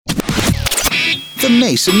The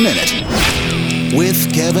Mason Minute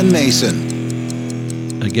with Kevin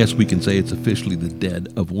Mason. I guess we can say it's officially the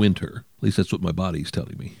dead of winter. At least that's what my body's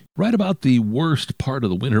telling me. Right about the worst part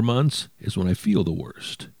of the winter months is when I feel the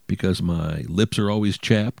worst, because my lips are always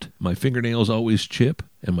chapped, my fingernails always chip,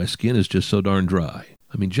 and my skin is just so darn dry.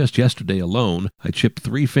 I mean, just yesterday alone, I chipped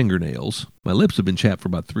 3 fingernails. My lips have been chapped for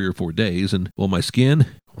about 3 or 4 days, and, well, my skin,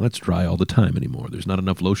 well, it's dry all the time anymore. There's not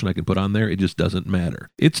enough lotion I can put on there. It just doesn't matter.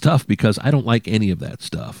 It's tough because I don't like any of that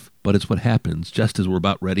stuff, but it's what happens just as we're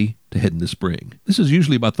about ready to head into spring. This is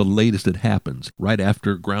usually about the latest it happens, right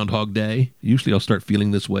after Groundhog Day. Usually I'll start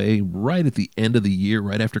feeling this way right at the end of the year,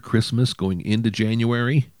 right after Christmas, going into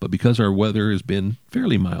January. But because our weather has been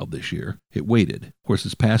fairly mild this year, it waited. Of course,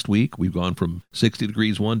 this past week, we've gone from 60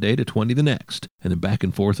 degrees one day to 20 the next, and then back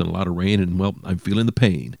and forth and a lot of rain, and, well, I'm feeling the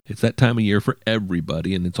pain. It's that time of year for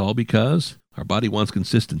everybody, and it's all because our body wants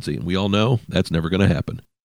consistency, and we all know that's never going to happen.